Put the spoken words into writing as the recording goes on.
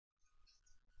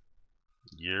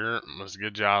What's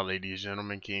good job, ladies,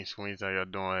 gentlemen, kings, queens, how y'all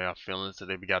doing? How y'all feeling?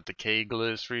 Today we got the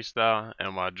Glizz Freestyle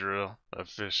and my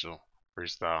Nydrillofficial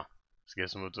Freestyle. Let's get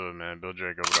some into it, man. Bill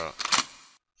Drake, what up?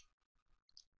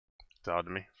 Talk to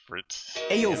me, Fritz.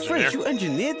 Hey yo, Fritz, you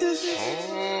engineered this?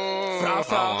 Oh,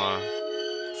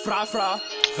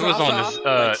 Who was on this?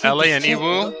 Like, LA and troop,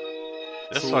 Ewu?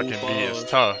 This fucking beat is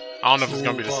tough. I don't know if it's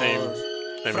gonna be the same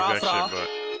exact shit, but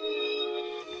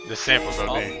the samples OD.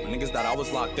 Niggas that I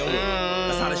was locked in with.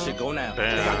 That's how this shit go now.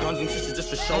 Damn. They got guns and shit just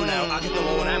for show now. I get the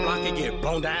low on that block and get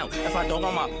blown down. If I don't,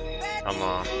 I'm out. Come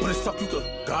on. But it's stuck, you could.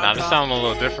 Nah, this sound a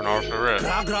little different, off the rip.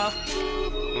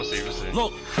 We'll see.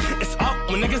 Look, it's up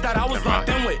when niggas that I was locked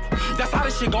in with. That's how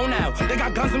this shit go now. They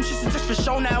got guns, them shits just for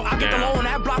show now. I get the low on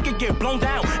that block and get blown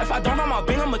down. If I don't, I'm out,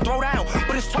 bang, I'ma throw down.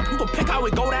 But it's tough, you can pick how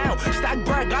it go down. Stack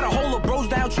bread, got a whole of bros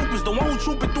down. Troopers, the one who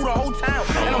trooping through the whole town.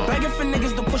 And I'm begging for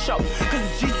niggas to push up,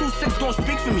 cause G26 gon'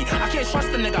 speak for me. I can't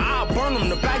trust the nigga, I'll burn him.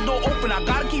 The back door open, I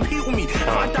gotta keep heat with me. If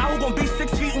I die, who gon' be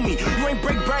 6 feet with me? You ain't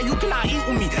break bread, you cannot eat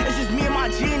with me. It's just me and my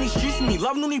G in these streets with me.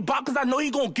 Love Noonie Bop, cause I know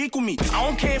he gon' geek with me. I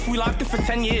don't care if we locked in for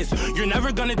 10 years. You're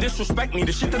never gonna disrespect me.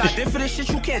 The shit that I did for this shit,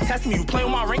 you can't test me. You play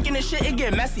with my ranking and shit, it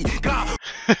get messy. God.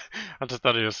 I just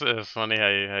thought it was funny how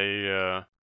you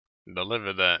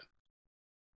delivered that.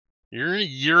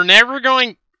 You're never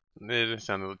going. It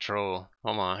sounded a troll.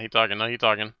 Hold on, he talking. No, he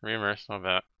talking. Reverse. My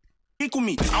bad. With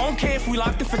me. I don't care if we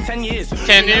locked it for 10 years.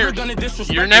 10 years.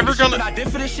 You're never gonna. I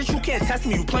did for this shit, you can't test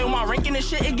me. You play with my ranking and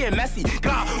shit, it get messy.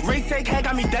 God, Ray take head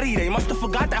got me dirty. They must have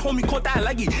forgot that homie caught that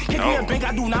leggy. Kick me a bank,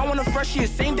 I do not want a fresh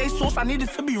shit. Same day sauce, I needed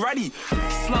to be ready.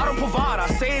 Slaughter provide, I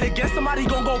say it again, somebody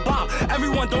gon' go bob.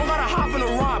 Everyone don't gotta hop in a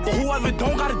ride, but whoever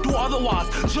don't gotta do otherwise.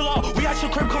 Chill out, we at your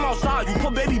crib, come outside. You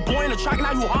put baby boy in the track,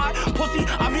 now you high. Pussy,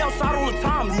 I be outside all the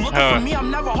time. You looking for me,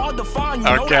 I'm never hard to find.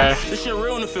 You know that. This shit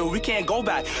real in the field, we can't go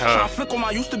back. Tryna flick on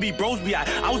my used to be bros be at.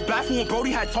 I was baffled when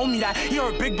Brody had told me that he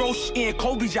heard big bro and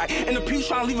Kobe Jack. And the P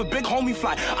trying to leave a big homie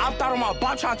fly. I opted out on my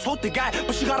bob trying to tote the guy,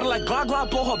 but she gotta let Glizz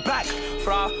blow her back.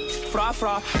 Fra.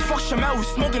 Fuck Shamel, we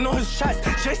smoking on his chest.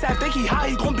 Jay said think he high,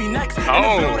 he gon' be next. And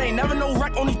the field ain't never no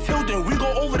wreck, only tilting. We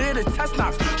go over there to test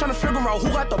knocks, trying to figure out who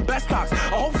got the best knocks.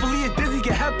 Or hopefully a dizzy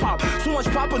get head pop. Too much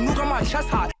pop, a nuke on my chest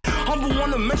hot. Humble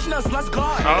wanna mention us, let's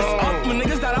glide. It's up with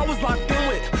niggas that I was locked in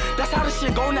with. That's how this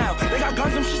shit go now. They got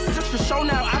guns, them shit just for show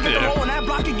now. I get the low on that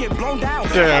block and get blown down.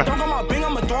 If I don't got my bing,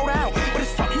 I'ma throw down. But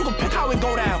it's tough, you can pick how it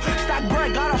go down. Stack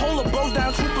bread, got a whole of bros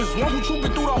down. Troopers, one who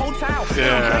trooping through the whole town. I'm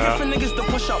begging for niggas to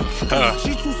push up, cause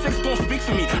G26 gon' speak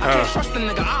for me. I can't trust the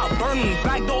nigga, I'll burn him.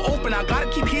 Back door open, I gotta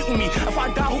keep heat with me. If I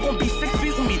die, who gon' be 6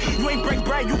 feet with me? You ain't break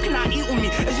bread, you cannot eat with me.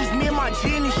 It's just me and my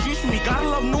G in these streets with me. Gotta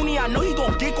love Noonie, I know he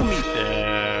gon' geek with me.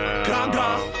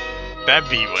 That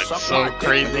beat was so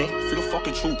crazy. For the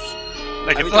fucking troops.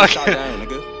 Nigga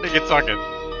talking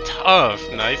tough.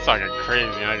 Nah, he's talking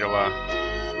crazy, I ain't gonna lie.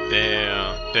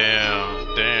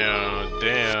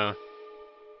 Damn.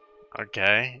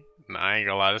 Okay. Nah, I ain't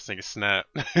gonna lie, this nigga snap.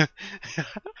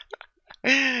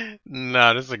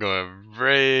 Nah, this is going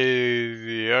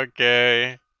crazy.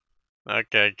 Okay. I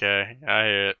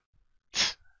hear it.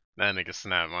 That nigga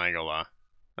snap, I ain't gonna lie.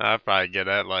 I'd probably get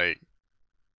that like,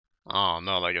 I don't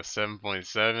know, like a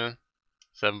 7.7,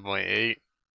 7.8.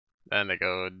 That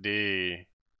nigga OD.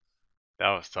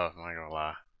 That was tough, I'm not gonna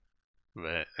lie.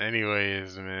 But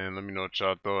anyways, man, let me know what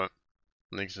y'all thought.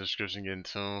 Links in the description, get in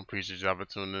tune. Appreciate y'all for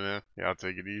tuning in. Y'all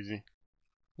take it easy.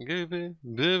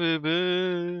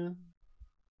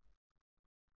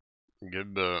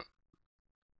 Goodbye.